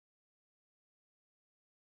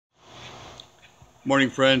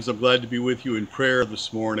Morning, friends. I'm glad to be with you in prayer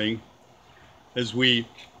this morning. As we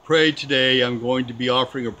pray today, I'm going to be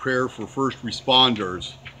offering a prayer for first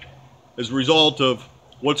responders. As a result of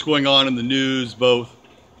what's going on in the news, both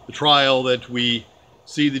the trial that we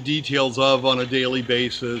see the details of on a daily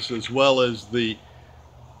basis, as well as the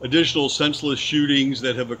additional senseless shootings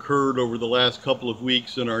that have occurred over the last couple of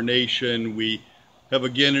weeks in our nation, we have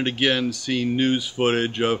again and again seen news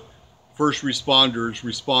footage of first responders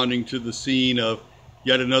responding to the scene of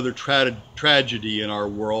yet another tragedy in our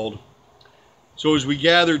world. So as we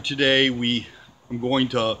gather today, I'm going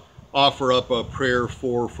to offer up a prayer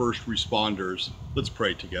for first responders. Let's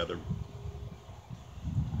pray together.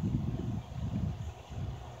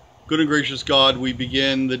 Good and gracious God, we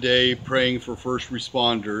begin the day praying for first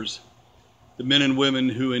responders, the men and women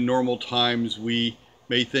who in normal times we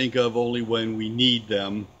may think of only when we need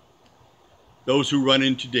them, those who run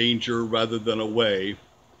into danger rather than away,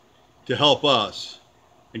 to help us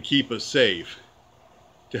and keep us safe,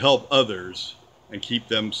 to help others and keep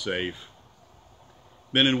them safe.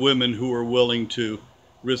 Men and women who are willing to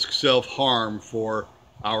risk self-harm for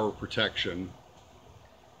our protection.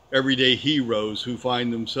 Everyday heroes who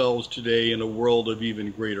find themselves today in a world of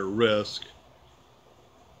even greater risk.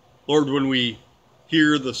 Lord, when we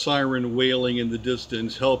hear the siren wailing in the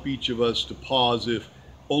distance, help each of us to pause, if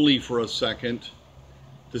only for a second,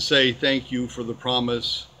 to say thank you for the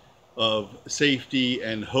promise of safety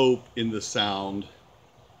and hope in the sound.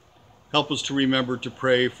 Help us to remember to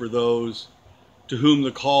pray for those to whom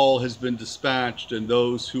the call has been dispatched and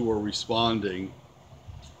those who are responding.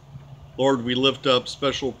 Lord, we lift up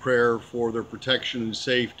special prayer for their protection and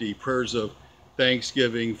safety, prayers of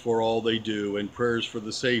thanksgiving for all they do, and prayers for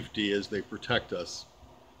the safety as they protect us.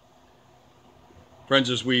 Friends,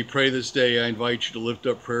 as we pray this day, I invite you to lift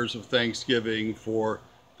up prayers of thanksgiving for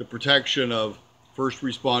the protection of first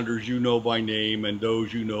responders you know by name and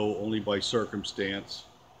those you know only by circumstance,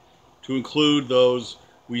 to include those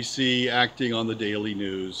we see acting on the daily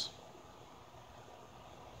news.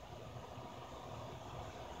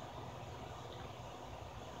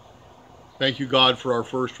 Thank you, God, for our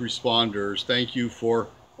first responders. Thank you for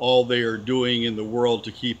all they are doing in the world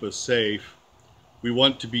to keep us safe. We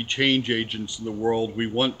want to be change agents in the world. We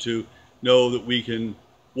want to know that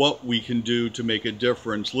what we can do to make a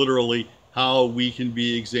difference, literally how we can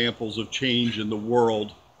be examples of change in the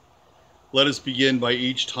world. Let us begin by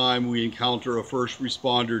each time we encounter a first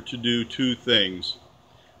responder to do two things.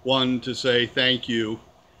 One, to say thank you,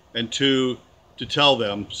 and two, to tell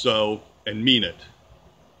them so and mean it.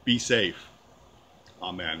 Be safe.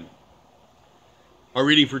 Amen. Our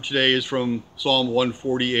reading for today is from Psalm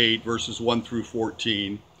 148, verses 1 through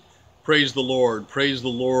 14. Praise the Lord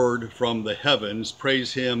from the heavens,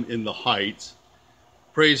 praise him in the heights.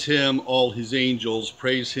 Praise him, all his angels,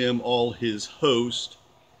 praise him, all his host.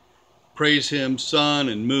 Praise him, sun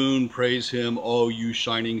and moon, praise him, all you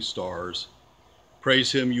shining stars.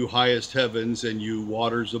 Praise him, you highest heavens, and you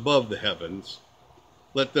waters above the heavens.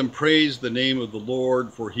 Let them praise the name of the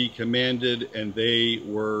Lord, for he commanded, and they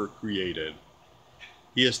were created.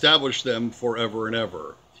 He established them forever and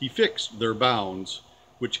ever. He fixed their bounds,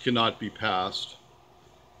 which cannot be passed.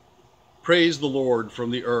 Praise the Lord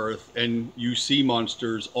from the earth, and you sea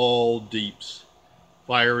monsters, all deeps.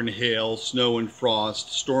 Fire and hail, snow and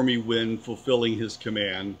frost, stormy wind fulfilling his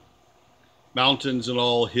command. Mountains and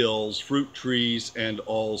all hills, fruit trees and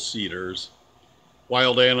all cedars.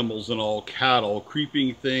 Wild animals and all cattle,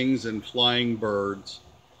 creeping things and flying birds.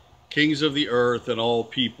 Kings of the earth and all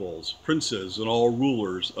peoples, princes and all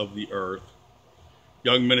rulers of the earth.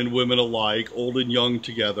 Young men and women alike, old and young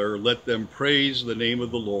together, let them praise the name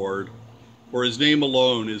of the Lord. For his name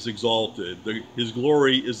alone is exalted. His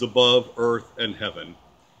glory is above earth and heaven.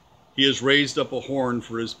 He has raised up a horn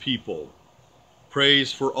for his people.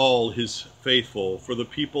 Praise for all his faithful, for the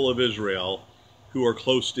people of Israel who are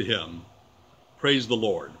close to him. Praise the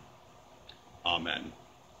Lord. Amen.